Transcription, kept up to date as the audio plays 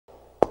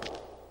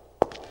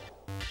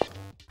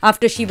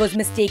After she was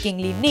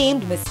mistakenly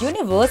named Miss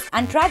Universe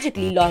and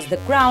tragically lost the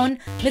crown,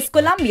 Miss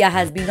Colombia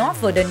has been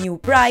offered a new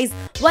prize,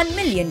 $1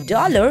 million,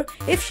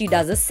 if she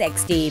does a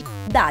sex tape.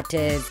 That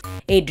is,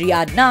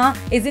 Ariadna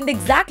isn't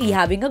exactly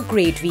having a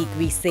great week,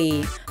 we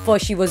say. For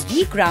she was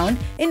decrowned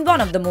in one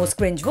of the most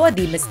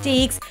cringeworthy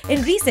mistakes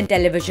in recent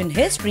television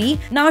history.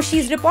 Now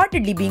she's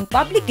reportedly being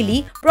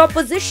publicly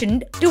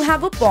propositioned to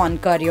have a porn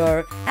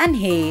career. And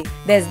hey,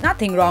 there's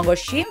nothing wrong or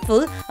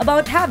shameful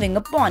about having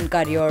a porn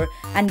career.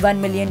 And $1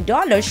 million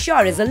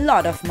sure is a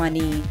lot of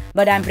money.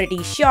 But I'm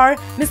pretty sure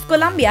Miss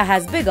Colombia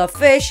has bigger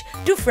fish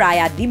to fry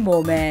at the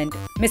moment.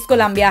 Miss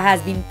Colombia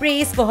has been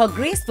praised for her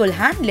graceful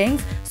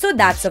handlings, so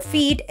that's a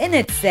feat in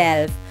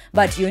itself.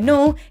 But you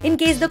know, in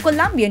case the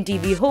Colombian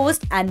TV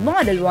host and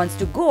model wants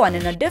to go on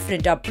in a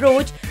different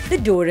approach, the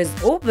door is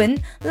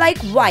open, like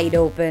wide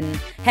open.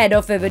 Head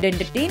of Vivid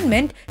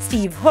Entertainment,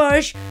 Steve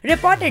Hirsch,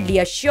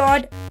 reportedly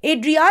assured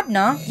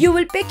Ariadna, you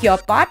will pick your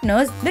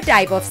partners, the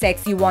type of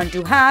sex you want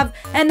to have,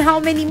 and how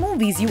many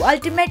movies you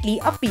ultimately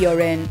appear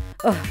in.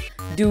 Ugh.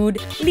 Dude,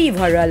 leave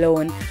her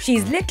alone.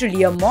 She's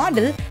literally a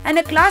model and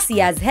a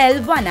classy as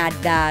hell one at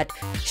that.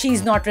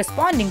 She's not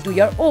responding to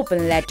your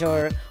open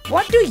letter.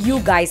 What do you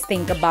guys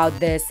think about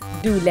this?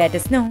 Do let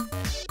us know.